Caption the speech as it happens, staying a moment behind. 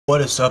What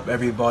is up,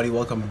 everybody?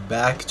 Welcome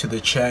back to the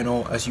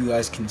channel. As you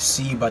guys can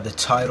see by the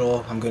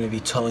title, I'm going to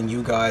be telling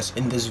you guys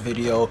in this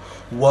video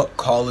what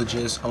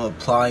colleges I'm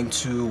applying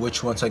to,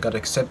 which ones I got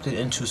accepted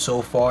into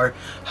so far,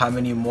 how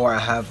many more I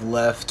have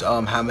left,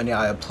 how many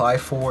I apply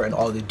for, and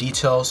all the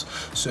details.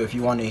 So if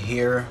you want to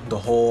hear the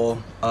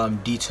whole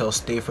details,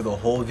 stay for the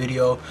whole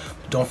video.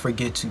 Don't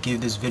forget to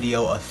give this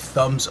video a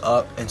thumbs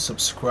up and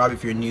subscribe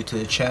if you're new to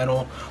the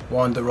channel. We're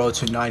on the road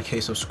to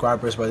 9K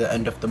subscribers by the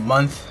end of the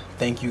month.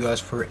 Thank you guys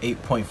for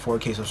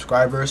 8.4K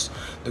subscribers.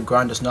 The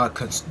grind does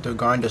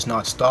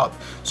not stop.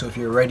 So if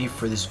you're ready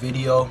for this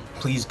video,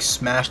 please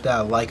smash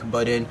that like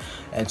button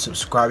and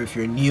subscribe if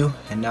you're new.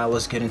 And now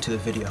let's get into the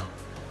video.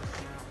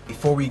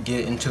 Before we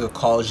get into the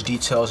college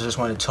details, I just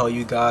want to tell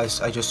you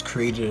guys I just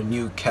created a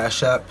new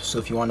Cash App. So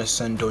if you want to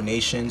send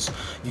donations,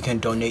 you can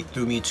donate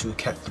through me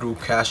through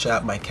Cash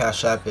App. My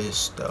Cash App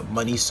is the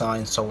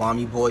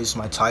 $SalamiBoyz,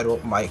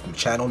 my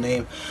channel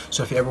name.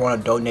 So if you ever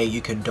want to donate,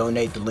 you can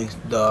donate. The link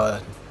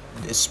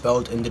is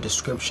spelled in the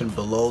description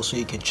below, so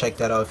you can check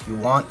that out if you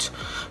want.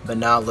 But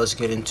now let's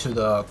get into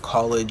the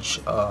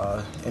college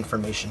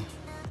information.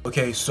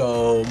 Okay,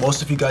 so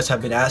most of you guys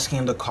have been asking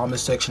in the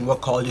comment section,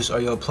 what colleges are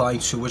you applying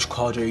to? Which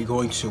college are you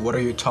going to? What are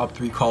your top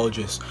 3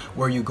 colleges?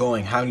 Where are you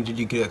going? How many did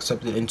you get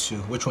accepted into?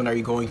 Which one are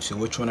you going to?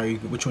 Which one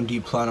do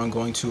you plan on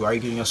going to? Are you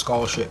getting a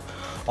scholarship?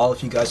 All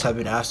of you guys have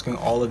been asking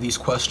all of these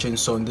questions,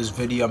 so in this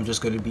video I'm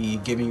just going to be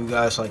giving you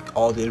guys like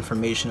all the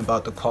information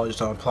about the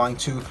colleges I'm applying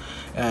to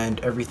and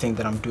everything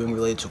that I'm doing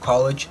related to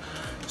college.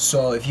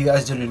 So if you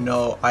guys didn't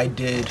know, I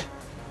did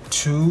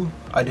two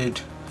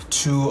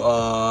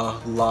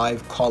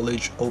live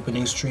college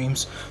opening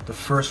streams. The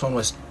first one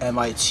was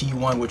MIT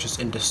one, which is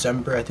in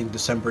December, I think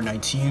December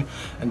 19,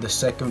 and the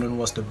second one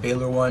was the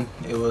Baylor one.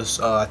 It was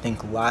I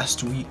think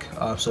last week.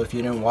 So if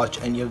you didn't watch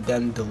any of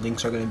them, the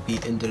links are going to be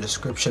in the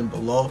description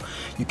below.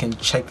 You can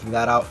check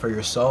that out for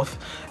yourself.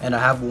 And I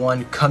have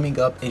one coming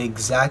up in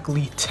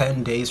exactly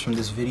 10 days from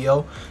this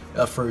video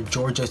for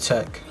Georgia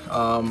Tech.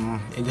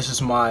 And this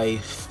is my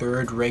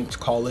 3rd ranked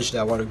college that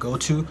I want to go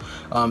to.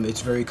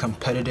 It's very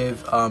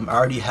competitive. I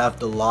already have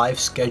the live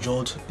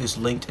scheduled, is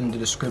linked in the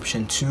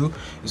description too.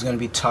 It's going to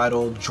be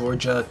titled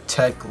Georgia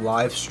Tech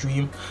live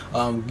stream.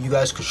 You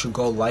guys should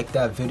go like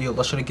that video.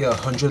 Let's try to get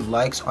 100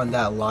 likes on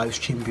that live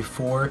stream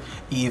before it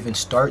even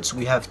starts.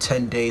 We have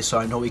 10 days, so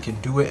I know we can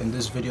do it, and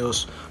this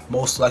video's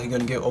most likely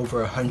going to get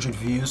over 100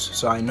 views,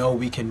 so I know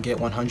we can get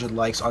 100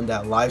 likes on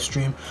that live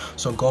stream.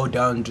 So go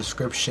down in the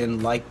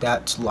description, like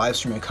that live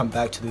stream, and come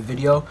back to the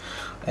video.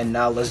 And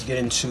now let's get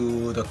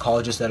into the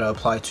colleges that I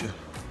applied to.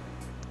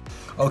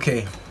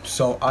 Okay,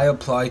 so I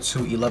applied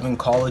to 11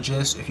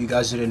 colleges. If you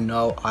guys didn't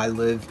know, I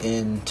live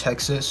in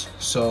Texas,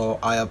 so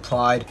I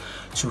applied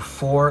to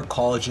 4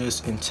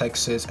 colleges in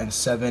Texas and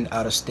 7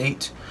 out of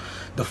state.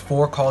 The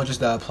 4 colleges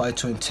that I applied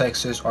to in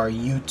Texas are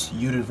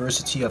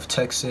University of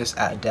Texas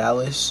at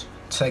Dallas,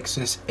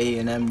 Texas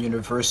A&M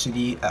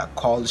University at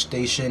College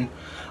Station,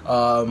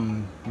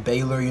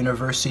 Baylor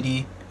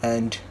University,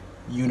 and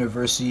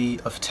University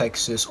of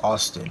Texas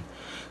Austin.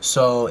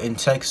 So in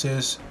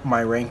Texas,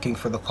 my ranking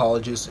for the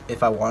colleges,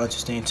 if I wanted to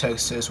stay in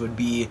Texas, would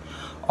be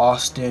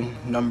Austin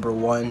number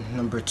 1,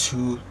 number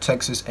 2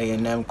 Texas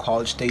A&M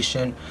College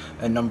Station,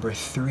 and number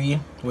 3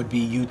 would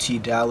be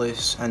UT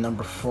Dallas, and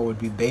number 4 would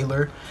be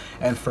Baylor.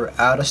 And for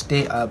out of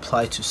state, I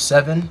applied to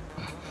 7: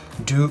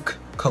 Duke,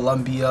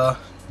 Columbia,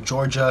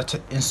 Georgia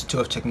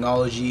Institute of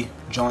Technology,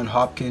 Johns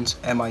Hopkins,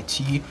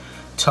 MIT,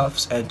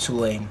 Tufts, and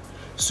Tulane.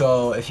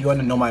 So if you want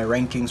to know my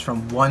rankings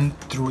from 1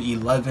 through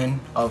 11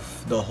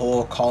 of the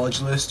whole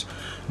college list,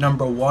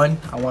 number 1,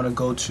 I want to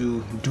go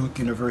to Duke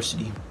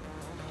University.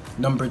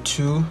 Number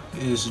 2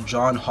 is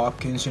Johns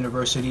Hopkins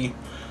University.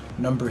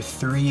 Number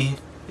 3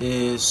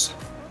 is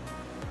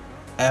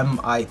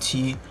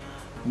MIT.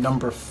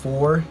 Number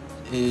 4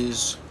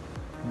 is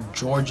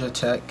Georgia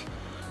Tech.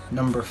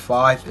 Number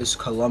 5 is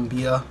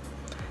Columbia.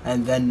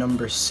 And then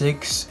number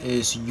 6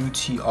 is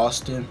UT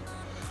Austin.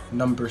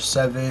 Number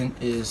 7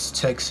 is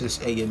Texas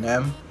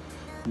A&M.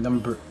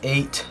 Number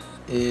 8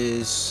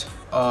 is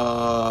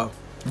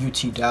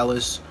UT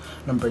Dallas.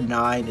 Number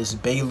 9 is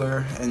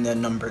Baylor, and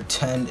then number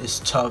 10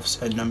 is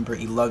Tufts, and number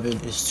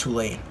 11 is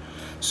Tulane.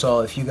 So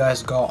if you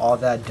guys got all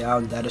that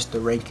down, that is the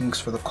rankings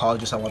for the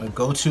colleges I want to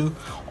go to.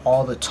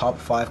 All the top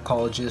 5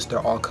 colleges, they're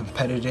all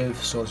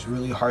competitive, so it's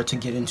really hard to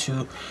get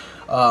into.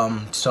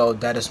 So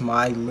that is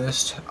my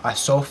list.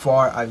 So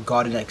far I've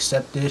gotten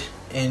accepted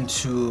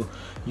into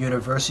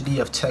University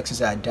of Texas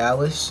at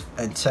Dallas,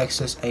 and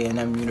Texas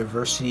A&M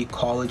University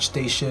College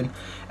Station,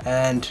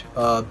 and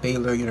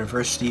Baylor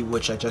University,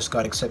 which I just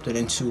got accepted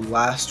into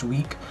last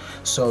week.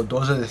 So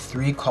those are the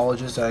 3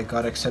 colleges that I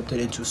got accepted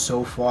into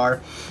so far.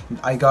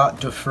 I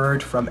got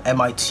deferred from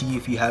MIT.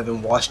 If you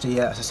haven't watched it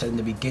yet, as I said in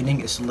the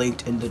beginning, it's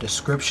linked in the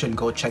description.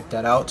 Go check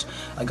that out.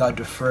 I got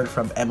deferred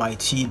from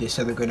MIT. They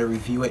said they're going to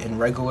review it in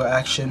regular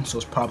action, so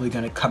it's probably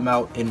going to come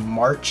out in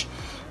March.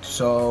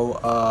 So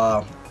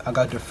I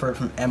got deferred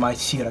from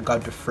MIT, and I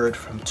got deferred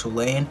from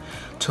Tulane.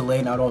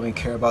 Tulane, I don't even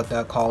care about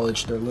that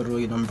college. They're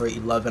literally number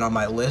 11 on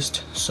my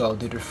list, so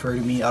they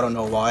deferred me. I don't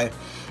know why,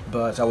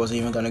 but I wasn't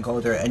even gonna go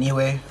there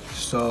anyway.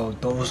 So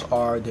those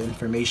are the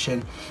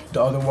information.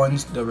 The other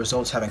ones, the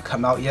results haven't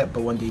come out yet,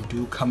 but when they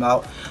do come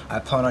out, I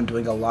plan on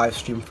doing a live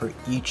stream for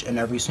each and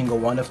every single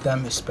one of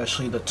them,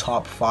 especially the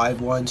top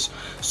 5 ones.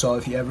 So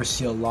if you ever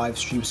see a live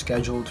stream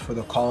scheduled for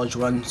the college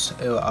ones,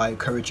 I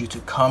encourage you to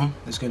come.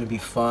 It's gonna be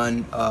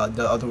fun.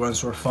 The other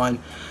ones were fun.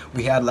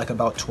 We had like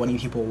about 20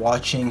 people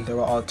watching. They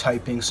were all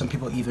typing. Some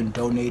people even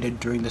donated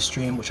during the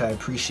stream, which I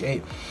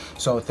appreciate.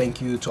 So thank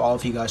you to all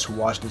of you guys who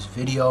watched this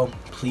video.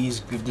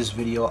 Please give this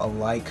video a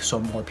like so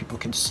more people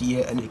can see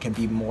it and it can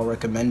be more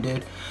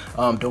recommended.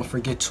 Don't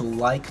forget to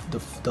like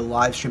the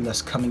live stream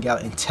that's coming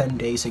out in 10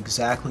 days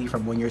exactly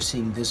from when you're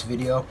seeing this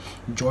video.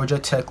 Georgia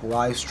Tech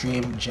live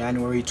stream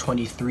January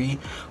 23.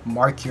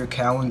 Mark your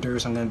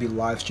calendars. I'm going to be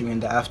live streaming in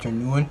the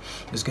afternoon.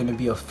 It's going to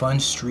be a fun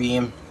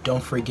stream.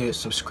 Don't forget,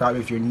 subscribe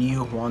if you're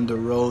new. We're on the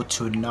road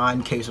to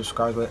 9K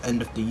subscribers at the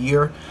end of the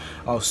year.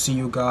 I'll see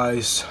you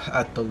guys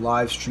at the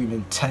live stream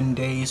in 10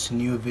 days.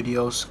 New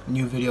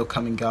video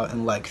coming out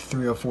in like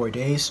 3 or 4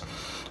 days.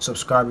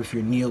 Subscribe if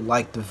you're new,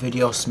 like the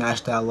video,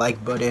 smash that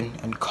like button,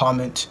 and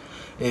comment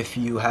if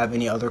you have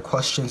any other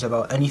questions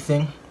about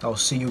anything. I'll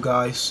see you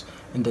guys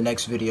in the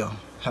next video.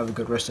 Have a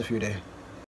good rest of your day.